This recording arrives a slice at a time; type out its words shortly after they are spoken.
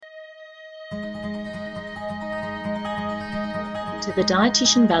To the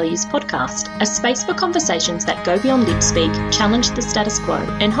Dietitian Values Podcast, a space for conversations that go beyond lip speak, challenge the status quo,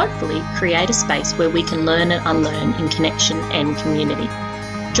 and hopefully create a space where we can learn and unlearn in connection and community.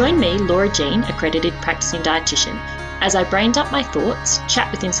 Join me, Laura Jean, accredited practicing dietitian, as I brain dump my thoughts,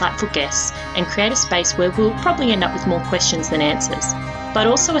 chat with insightful guests, and create a space where we'll probably end up with more questions than answers, but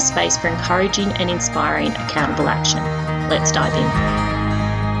also a space for encouraging and inspiring accountable action. Let's dive in.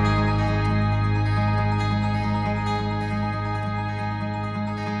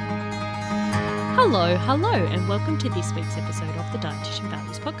 Hello, and welcome to this week's episode of the Dietitian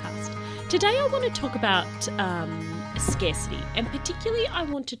Values Podcast. Today I want to talk about scarcity, and particularly I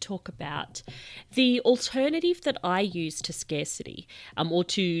want to talk about the alternative that I use to scarcity, or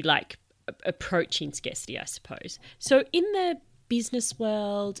to approaching scarcity, I suppose. So in the business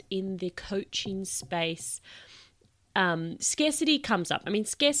world, in the coaching space, scarcity comes up. I mean,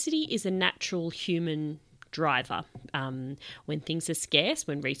 scarcity is a natural human driver. When things are scarce,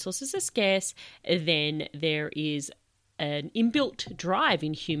 when resources are scarce, then there is an inbuilt drive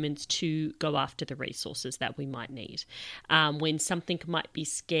in humans to go after the resources that we might need. When something might be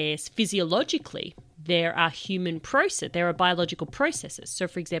scarce physiologically, there are biological processes. So,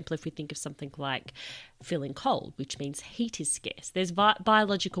 for example, if we think of something like feeling cold, which means heat is scarce, there's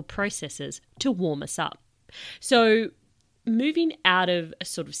biological processes to warm us up. So moving out of a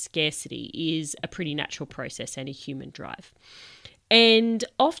sort of scarcity is a pretty natural process and a human drive. And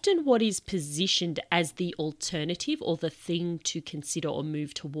often what is positioned as the alternative or the thing to consider or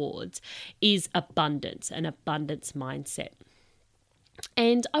move towards is abundance, an abundance mindset.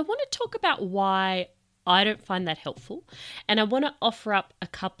 And I want to talk about why I don't find that helpful. And I want to offer up a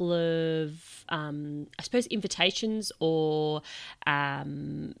couple of, invitations or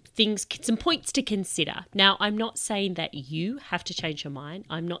things, some points to consider. Now, I'm not saying that you have to change your mind.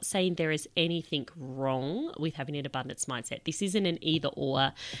 I'm not saying there is anything wrong with having an abundance mindset. This isn't an either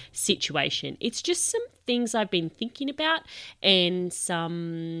or situation. It's just some things I've been thinking about and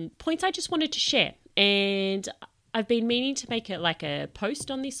some points I just wanted to share. And I've been meaning to make it like a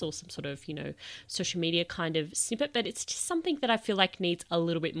post on this or some sort of, social media kind of snippet, but it's just something that I feel like needs a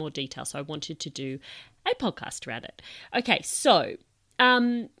little bit more detail. So I wanted to do a podcast around it. Okay, so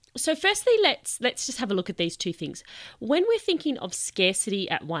firstly, let's just have a look at these two things. When we're thinking of scarcity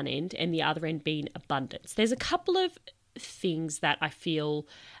at one end and the other end being abundance, there's a couple of things that I feel,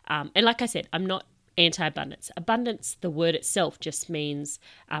 and like I said, I'm not anti-abundance. Abundance, the word itself just means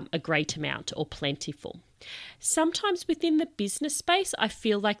a great amount or plentiful. Sometimes within the business space, I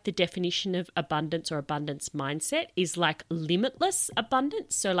feel like the definition of abundance or abundance mindset is like limitless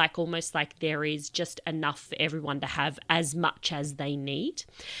abundance. So like almost like there is just enough for everyone to have as much as they need.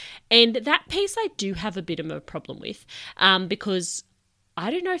 And that piece I do have a bit of a problem with because I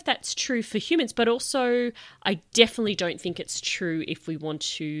don't know if that's true for humans, but also I definitely don't think it's true if we want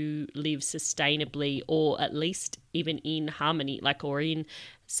to live sustainably or at least even in harmony, or in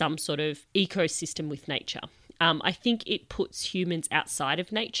some sort of ecosystem with nature. I think it puts humans outside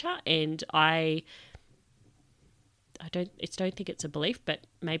of nature, and I don't think it's a belief, but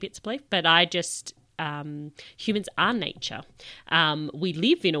maybe it's a belief, but I just humans are nature. We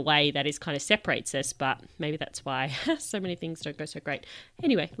live in a way that is kind of separates us, but maybe that's why so many things don't go so great.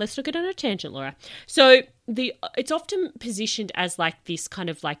 Anyway, let's look at it on a tangent, Laura. So it's often positioned as like this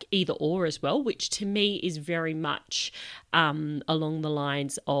kind of like either or as well, which to me is very much along the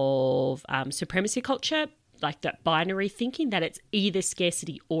lines of supremacy culture, like that binary thinking that it's either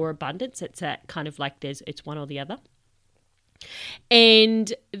scarcity or abundance. It's a kind of like it's one or the other.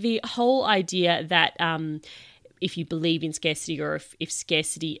 And the whole idea that if you believe in scarcity or if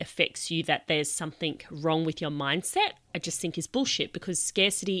scarcity affects you, that there's something wrong with your mindset, I just think is bullshit, because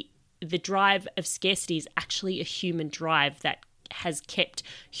scarcity, the drive of scarcity is actually a human drive that has kept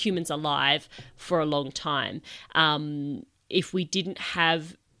humans alive for a long time. If we didn't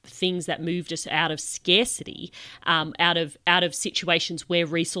have things that moved us out of scarcity, out of situations where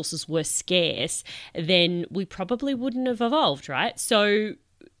resources were scarce, then we probably wouldn't have evolved, right? So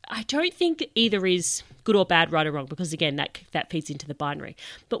I don't think either is good or bad, right or wrong, because again, that feeds into the binary.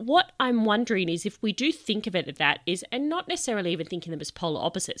 But what I'm wondering is if we do think of it as that is, and not necessarily even thinking them as polar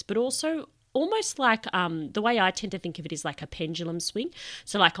opposites, but also almost like the way I tend to think of it is like a pendulum swing.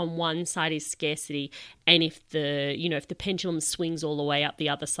 So like on one side is scarcity, and if the pendulum swings all the way up the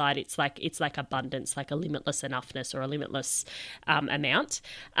other side, it's like abundance, like a limitless enoughness or a limitless amount.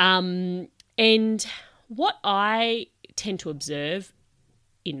 And what I tend to observe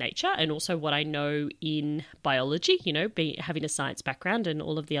in nature and also what I know in biology, having a science background and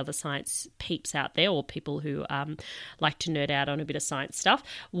all of the other science peeps out there, or people who like to nerd out on a bit of science stuff,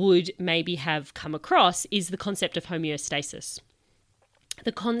 would maybe have come across, is the concept of homeostasis.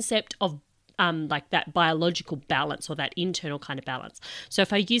 The concept of like that biological balance, or that internal kind of balance. So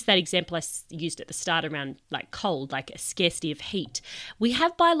if I use that example I used at the start around like cold, like a scarcity of heat, we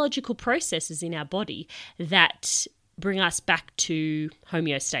have biological processes in our body that bring us back to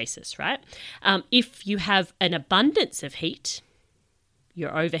homeostasis, right? If you have an abundance of heat,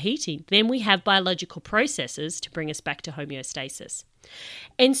 you're overheating, then we have biological processes to bring us back to homeostasis.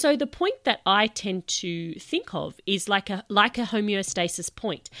 And so the point that I tend to think of is like a homeostasis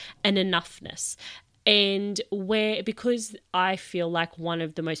point, an enoughness. And because I feel like one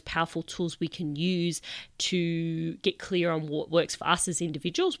of the most powerful tools we can use to get clear on what works for us as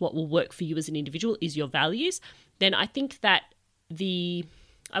individuals, what will work for you as an individual, is your values, then I think that I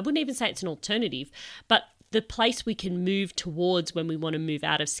wouldn't even say it's an alternative, but the place we can move towards when we want to move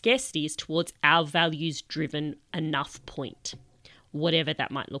out of scarcity is towards our values-driven enough point, whatever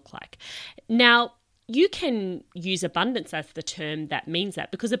that might look like. Now, you can use abundance as the term that means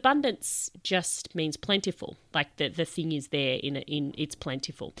that, because abundance just means plentiful. Like the thing is there in it's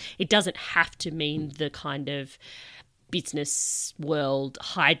plentiful. It doesn't have to mean the kind of business world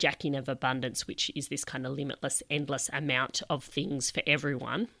hijacking of abundance, which is this kind of limitless, endless amount of things for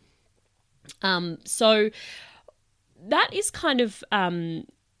everyone. So that is kind of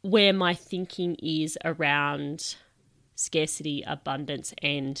where my thinking is around scarcity, abundance,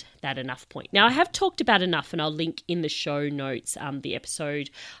 and that enough point. Now, I have talked about enough, and I'll link in the show notes the episode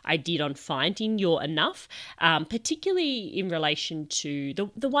I did on finding your enough, particularly in relation to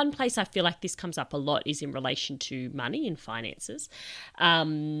the one place I feel like this comes up a lot is in relation to money and finances.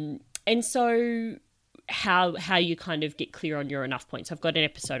 And so how you kind of get clear on your enough points. I've got an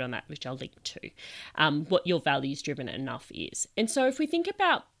episode on that, which I'll link to, what your values-driven enough is. And so if we think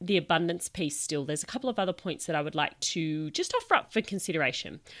about the abundance piece still, there's a couple of other points that I would like to just offer up for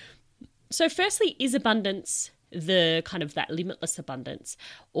consideration. So firstly, is abundance the kind of that limitless abundance,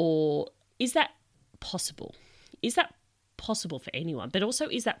 or is that possible? Is that possible for anyone? But also,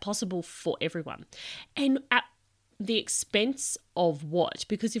 is that possible for everyone? And at the expense of what?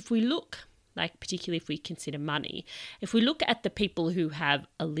 Because if we look, like particularly if we consider money, if we look at the people who have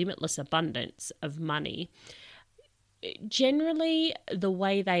a limitless abundance of money, generally the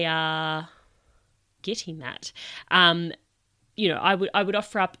way they are getting that, I would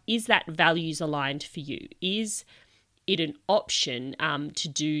offer up, is that values aligned for you? Is it an option to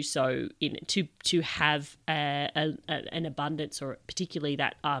do so, to have an abundance, or particularly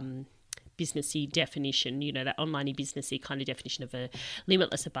that businessy definition, that online-y businessy kind of definition of a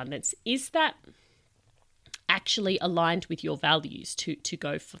limitless abundance? Is that actually aligned with your values to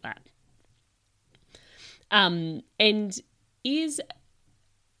go for that? And is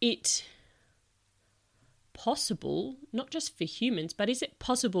it possible, not just for humans, but is it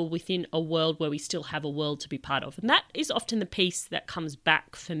possible within a world where we still have a world to be part of? And that is often the piece that comes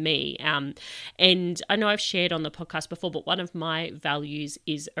back for me. And I know I've shared on the podcast before, but one of my values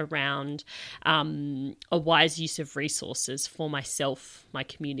is around a wise use of resources for myself, my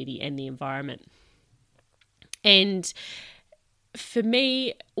community, and the environment. And for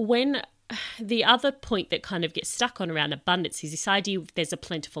me, when the other point that kind of gets stuck on around abundance is this idea of there's a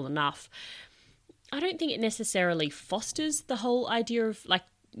plentiful enough. I don't think it necessarily fosters the whole idea of like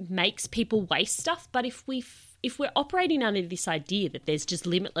makes people waste stuff, but if we're operating under this idea that there's just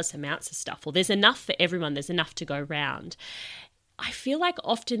limitless amounts of stuff, or there's enough for everyone, there's enough to go around, I feel like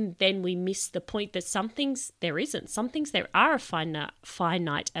often then we miss the point that some things there isn't. Some things there are a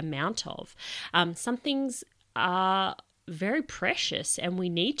finite amount of. Some things are very precious and we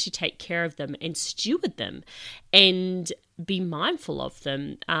need to take care of them and steward them and be mindful of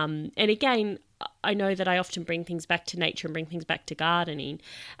them. And again, I know that I often bring things back to nature and bring things back to gardening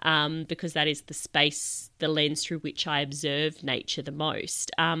because that is the space, the lens through which I observe nature the most.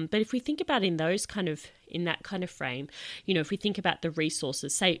 But if we think about in that kind of frame, if we think about the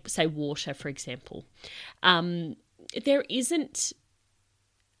resources, say water, for example,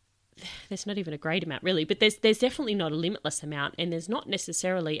 there's not even a great amount really, but there's definitely not a limitless amount, and there's not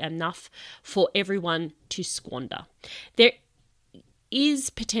necessarily enough for everyone to squander. There is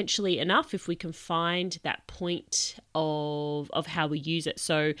potentially enough if we can find that point of how we use it.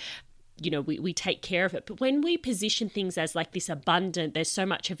 So, we take care of it. But when we position things as like this abundant, there's so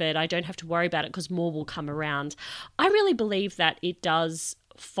much of it, I don't have to worry about it because more will come around. I really believe that it does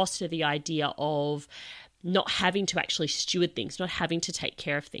foster the idea of not having to actually steward things, not having to take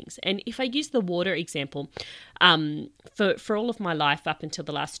care of things. And if I use the water example, for all of my life up until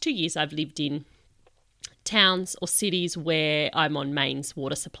the last 2 years, I've lived in towns or cities where I'm on mains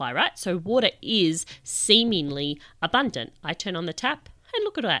water supply, right? So water is seemingly abundant. I turn on the tap and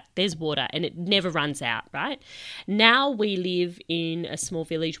look at that, there's water and it never runs out, right? Now we live in a small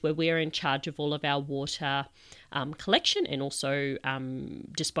village where we're in charge of all of our water collection and also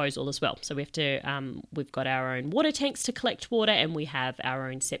disposal as well. So we have to, we've got our own water tanks to collect water, and we have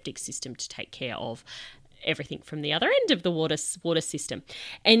our own septic system to take care of everything from the other end of the water system.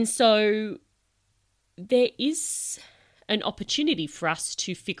 And so there is an opportunity for us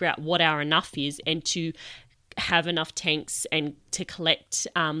to figure out what our enough is and to have enough tanks and to collect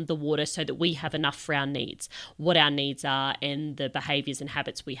the water so that we have enough for our needs, what our needs are and the behaviours and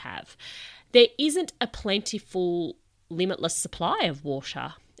habits we have. There isn't a plentiful, limitless supply of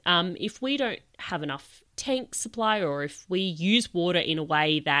water. If we don't have enough tank supply, or if we use water in a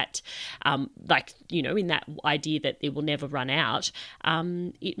way that, in that idea that it will never run out,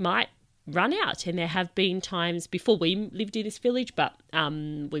 it might run out. And there have been times before we lived in this village, but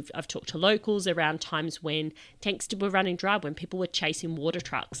I've talked to locals around times when tanks were running dry, when people were chasing water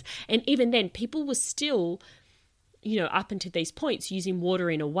trucks. And even then, people were still, up until these points, using water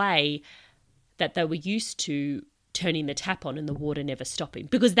in a way that they were used to turning the tap on and the water never stopping,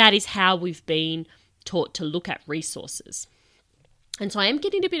 because that is how we've been taught to look at resources. And so I am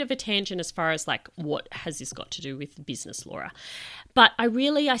getting a bit of a tangent as far as what has this got to do with business, Laura? But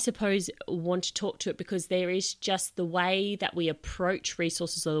I suppose, want to talk to it because there is just the way that we approach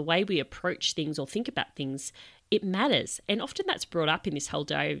resources, or the way we approach things or think about things, it matters. And often that's brought up in this whole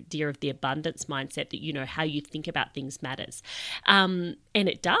idea of the abundance mindset that, how you think about things matters. And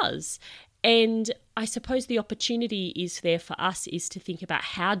it does. And I suppose the opportunity is there for us is to think about,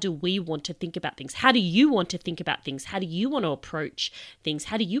 how do we want to think about things? How do you want to think about things? How do you want to approach things?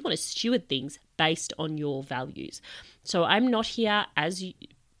 How do you want to steward things based on your values? So I'm not here,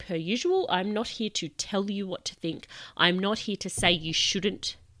 per usual, I'm not here to tell you what to think. I'm not here to say you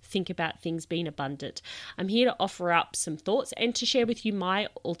shouldn't think about things being abundant. I'm here to offer up some thoughts and to share with you my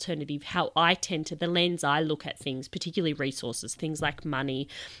alternative, how I tend to, the lens I look at things, particularly resources, things like money,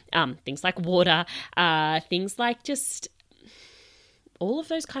 things like water, things like just all of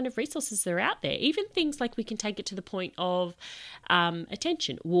those kind of resources that are out there. Even things like we can take it to the point of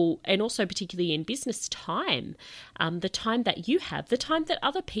attention, and also particularly in business, time, the time that you have, the time that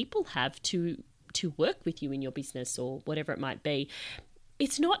other people have to work with you in your business or whatever it might be.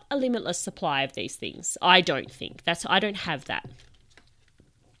 It's not a limitless supply of these things. I don't think. I don't have that.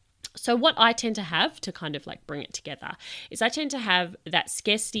 So what I tend to have to kind of bring it together is I tend to have that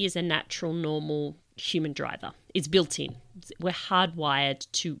scarcity is a natural, normal human driver. It's built in. We're hardwired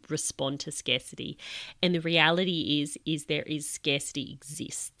to respond to scarcity. And the reality is there is scarcity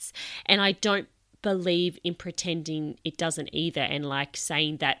exists. And I don't believe in pretending it doesn't either, and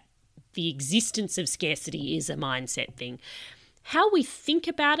saying that the existence of scarcity is a mindset thing. How we think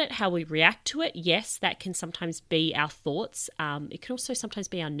about it, how we react to it, yes, that can sometimes be our thoughts. It can also sometimes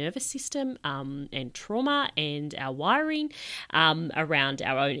be our nervous system and trauma and our wiring around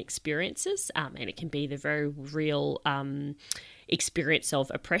our own experiences. And it can be the very real experience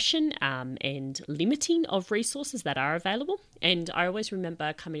of oppression and limiting of resources that are available. And I always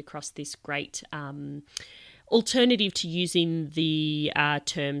remember coming across this great alternative to using the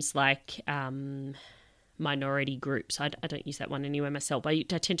terms like minority groups. I don't use that one anywhere myself. I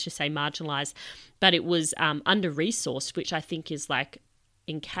tend to say marginalised, but it was under-resourced, which I think is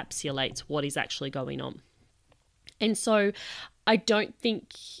encapsulates what is actually going on. And so I don't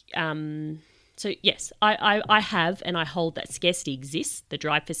think... So yes, I have and I hold that scarcity exists, the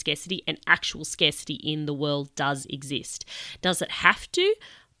drive for scarcity, and actual scarcity in the world does exist. Does it have to?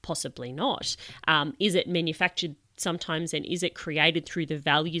 Possibly not. Is it manufactured sometimes, and is it created through the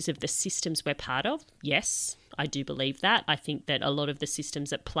values of the systems we're part of? Yes, I do believe that. I think that a lot of the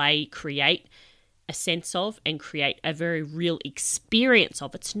systems at play create a sense of and create a very real experience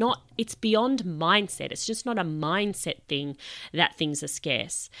of. It's beyond mindset. It's just not a mindset thing that things are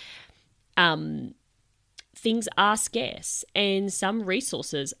scarce. Things are scarce and some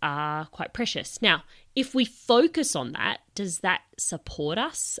resources are quite precious. Now, if we focus on that, does that support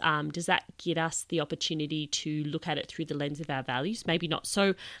us? Does that get us the opportunity to look at it through the lens of our values? Maybe not.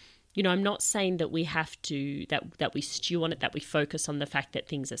 So, I'm not saying that we have to, that we stew on it, that we focus on the fact that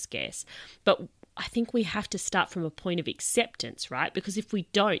things are scarce. But I think we have to start from a point of acceptance, right? Because if we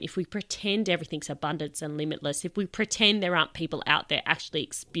pretend everything's abundance and limitless, if we pretend there aren't people out there actually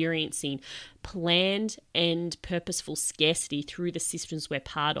experiencing planned and purposeful scarcity through the systems we're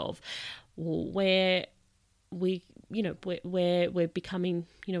part of, we're we're becoming,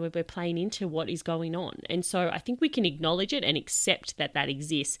 we're playing into what is going on. And so I think we can acknowledge it and accept that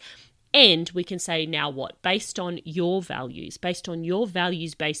exists. And we can say, now what? Based on your values, based on your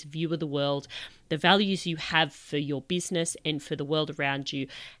values-based view of the world, the values you have for your business and for the world around you,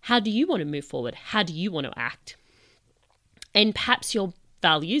 how do you want to move forward? How do you want to act? And perhaps your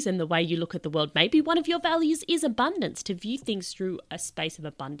values and the way you look at the world, maybe one of your values is abundance, to view things through a space of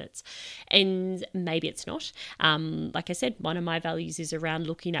abundance. And maybe it's not. Like I said, one of my values is around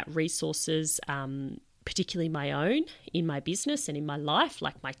looking at resources, particularly my own, in my business and in my life,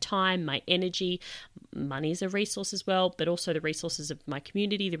 like my time, my energy. Money is a resource as well, but also the resources of my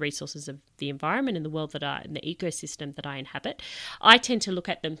community, the resources of the environment and the world and the ecosystem that I inhabit. I tend to look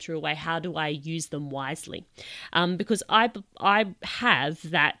at them through a way, how do I use them wisely? Because I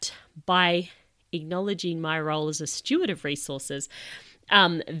have that, by acknowledging my role as a steward of resources,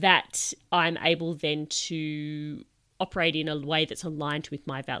 that I'm able then to operate in a way that's aligned with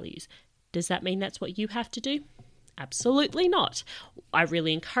my values. Does that mean that's what you have to do? Absolutely not. I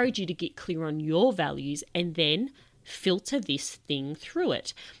really encourage you to get clear on your values and then filter this thing through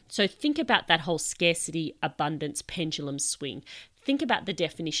it. So think about that whole scarcity, abundance, pendulum swing. Think about the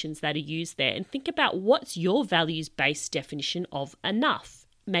definitions that are used there and think about what's your values-based definition of enough.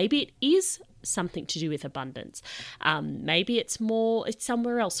 Maybe it is something to do with abundance. Maybe it's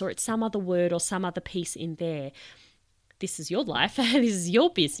somewhere else, or it's some other word or some other piece in there. This is your life, this is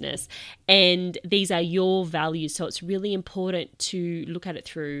your business, and these are your values. So it's really important to look at it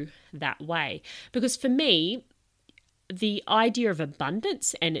through that way. Because for me, the idea of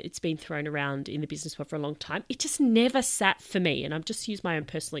abundance, and it's been thrown around in the business world for a long time, it just never sat for me. And I've just used my own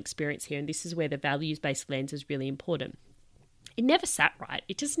personal experience here, and this is where the values-based lens is really important. It never sat right.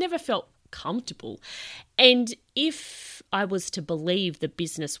 It just never felt comfortable. And if I was to believe the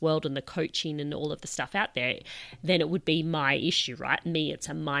business world and the coaching and all of the stuff out there, then it would be my issue, right? Me, it's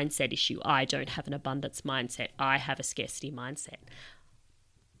a mindset issue. I don't have an abundance mindset. I have a scarcity mindset.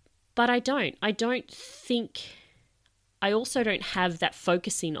 But I don't. I also don't have that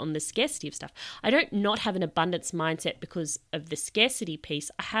focusing on the scarcity of stuff. I don't not have an abundance mindset because of the scarcity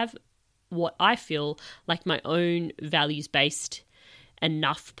piece. I have what I feel like my own values-based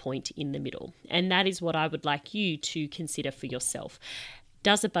enough point in the middle. And that is what I would like you to consider for yourself.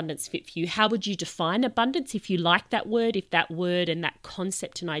 Does abundance fit for you? How would you define abundance if you like that word, if that word and that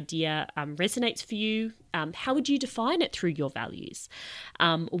concept and idea resonates for you? How would you define it through your values?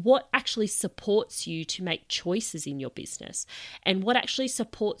 What actually supports you to make choices in your business? And what actually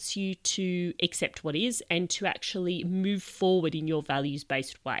supports you to accept what is and to actually move forward in your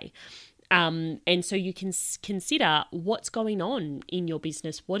values-based way? And so you can consider what's going on in your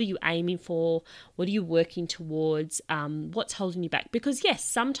business. What are you aiming for? What are you working towards? What's holding you back? Because yes,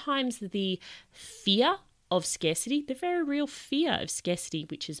 sometimes the fear of scarcity, the very real fear of scarcity,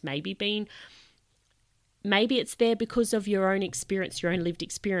 which has maybe it's there because of your own experience, your own lived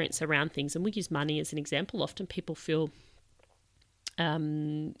experience around things. And we use money as an example. Often people feel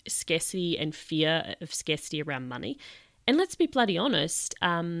scarcity and fear of scarcity around money. And let's be bloody honest,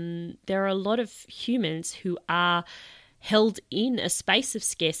 there are a lot of humans who are held in a space of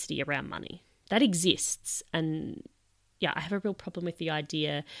scarcity around money. That exists. And yeah, I have a real problem with the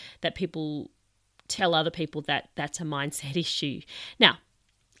idea that people tell other people that that's a mindset issue. Now,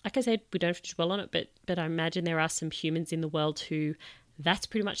 like I said, we don't have to dwell on it, but I imagine there are some humans in the world who that's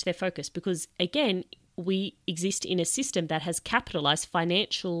pretty much their focus. Because again, we exist in a system that has capitalized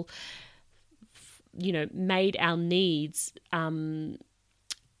financial, made our needs,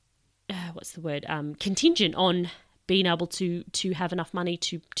 contingent on being able to have enough money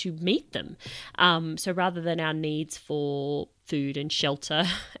to meet them. So rather than our needs for food and shelter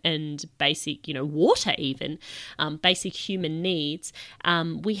and basic, water even, basic human needs,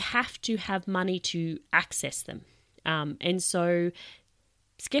 we have to have money to access them. And so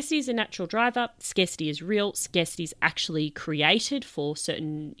scarcity is a natural driver. Scarcity is real. Scarcity is actually created for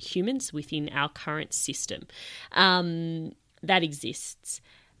certain humans within our current system. That exists.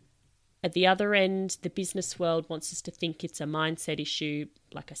 At the other end, the business world wants us to think it's a mindset issue.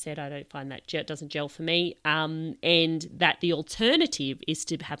 Like I said, I don't find that doesn't gel for me. And that the alternative is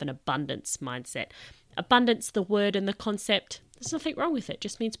to have an abundance mindset. Abundance, the word and the concept, there's nothing wrong with it. It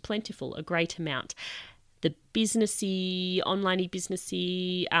just means plentiful, a great amount. The businessy, online-y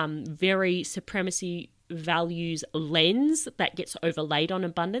businessy, very supremacy values lens that gets overlaid on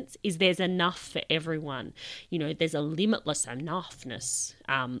abundance is there's enough for everyone. There's a limitless enoughness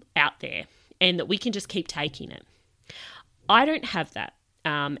out there, and that we can just keep taking it. I don't have that,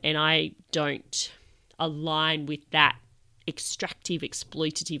 and I don't align with that extractive,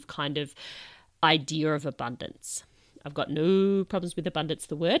 exploitative kind of idea of abundance. I've got no problems with abundance,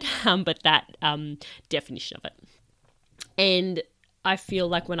 the word, but that definition of it. And I feel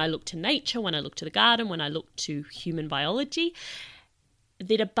like when I look to nature, when I look to the garden, when I look to human biology,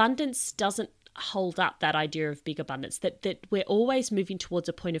 that abundance doesn't hold up that idea of big abundance, that we're always moving towards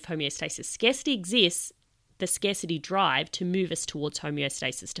a point of homeostasis. Scarcity exists, the scarcity drive to move us towards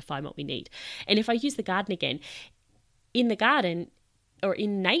homeostasis to find what we need. And if I use the garden again, in the garden or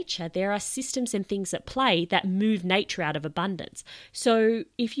in nature, there are systems and things at play that move nature out of abundance. So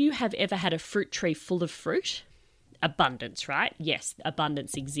if you have ever had a fruit tree full of fruit, abundance, right? Yes,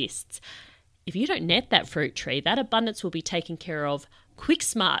 abundance exists. If you don't net that fruit tree, that abundance will be taken care of quick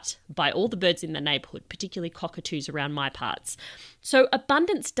smart by all the birds in the neighborhood, particularly cockatoos around my parts. So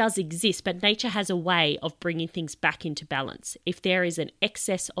abundance does exist, but nature has a way of bringing things back into balance. If there is an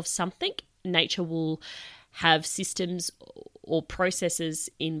excess of something, nature will have systems or processes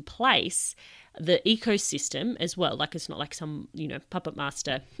in place, the ecosystem as well. Like, it's not like some, puppet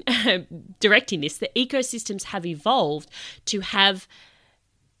master directing this. The ecosystems have evolved to have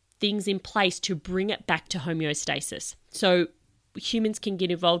things in place to bring it back to homeostasis. So humans can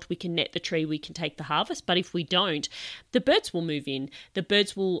get involved, we can net the tree, we can take the harvest, but if we don't, the birds will move in. The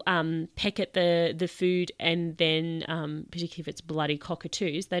birds will peck at the food, and then, particularly if it's bloody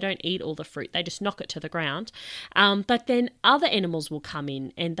cockatoos, they don't eat all the fruit, they just knock it to the ground. But then other animals will come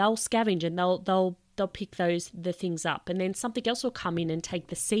in and they'll scavenge and they'll pick the things up, and then something else will come in and take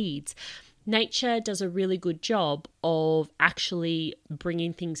the seeds. Nature does a really good job of actually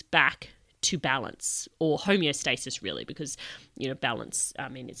bringing things back to balance, or homeostasis really, because, balance,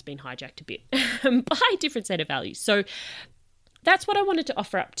 it's been hijacked a bit by a different set of values. So that's what I wanted to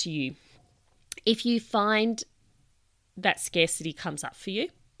offer up to you. If you find that scarcity comes up for you,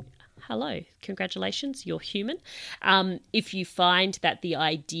 hello, congratulations, you're human. If you find that the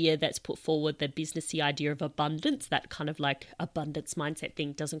idea that's put forward, the businessy idea of abundance, that kind of like abundance mindset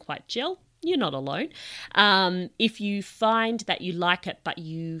thing doesn't quite gel, you're not alone. If you find that you like it, but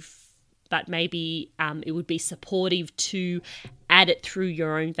maybe it would be supportive to add it through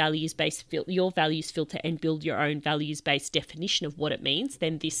your own values-based filter and build your own values-based definition of what it means,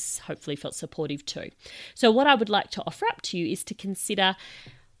 then this hopefully felt supportive too. So what I would like to offer up to you is to consider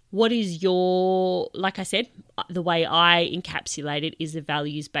what is your, like I said, the way I encapsulate it is a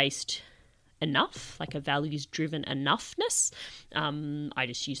values-based enough, like a values-driven enoughness. I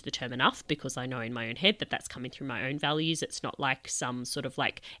just use the term enough because I know in my own head that that's coming through my own values. It's not like some sort of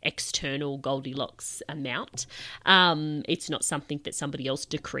like external Goldilocks amount. It's not something that somebody else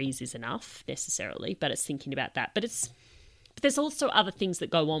decrees is enough necessarily, but it's thinking about that. But there's also other things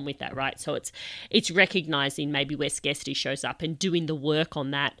that go on with that, right? So it's recognizing maybe where scarcity shows up and doing the work on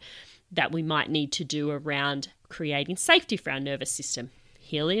that we might need to do around creating safety for our nervous system,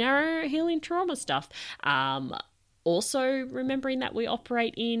 healing trauma stuff. Also remembering that we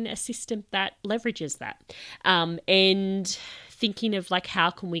operate in a system that leverages that, and thinking of like, how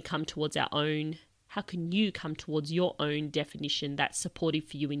can you come towards your own definition that's supportive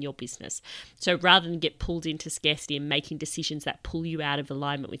for you in your business? So rather than get pulled into scarcity and making decisions that pull you out of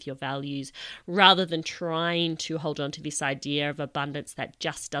alignment with your values, rather than trying to hold on to this idea of abundance that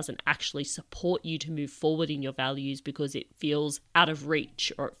just doesn't actually support you to move forward in your values because it feels out of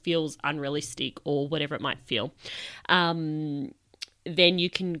reach or it feels unrealistic or whatever it might feel, then you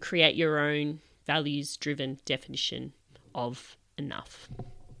can create your own values-driven definition of enough.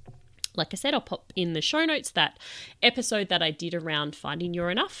 Like I said, I'll pop in the show notes that episode that I did around finding your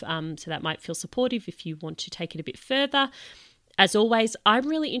enough. So that might feel supportive if you want to take it a bit further. As always, I'm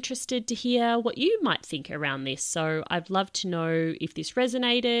really interested to hear what you might think around this. So I'd love to know if this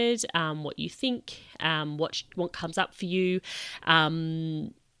resonated, what you think, what comes up for you.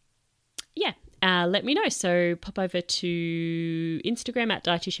 Let me know. So pop over to Instagram at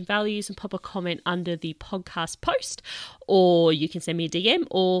Dietitian Values and pop a comment under the podcast post, or you can send me a DM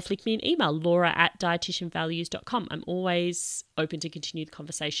or flick me an email, laura@dietitianvalues.com. I'm always open to continue the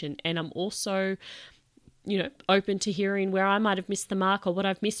conversation, and I'm also open to hearing where I might have missed the mark or what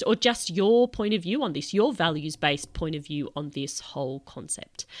I've missed, or just your point of view on this, your values-based point of view on this whole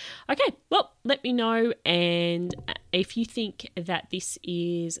concept. Okay, well, let me know. And if you think that this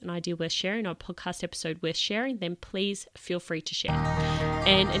is an idea worth sharing or a podcast episode worth sharing, then please feel free to share.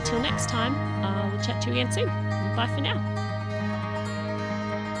 And until next time, we'll chat to you again soon. Bye for now.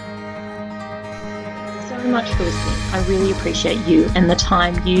 So much for listening. I really appreciate you and the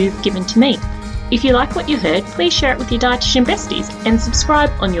time you've given to me. If you like what you heard, please share it with your dietitian besties and subscribe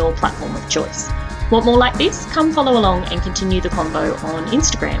on your platform of choice. Want more like this? Come follow along and continue the convo on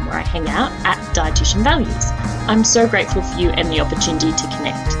Instagram, where I hang out at Dietitian Values. I'm so grateful for you and the opportunity to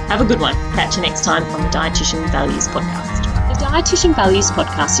connect. Have a good one. Catch you next time on the Dietitian Values Podcast. The Dietitian Values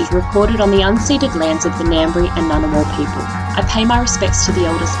Podcast is recorded on the unceded lands of the Ngambri and Ngunnawal people. I pay my respects to the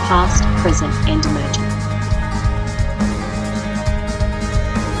elders past, present and emerging.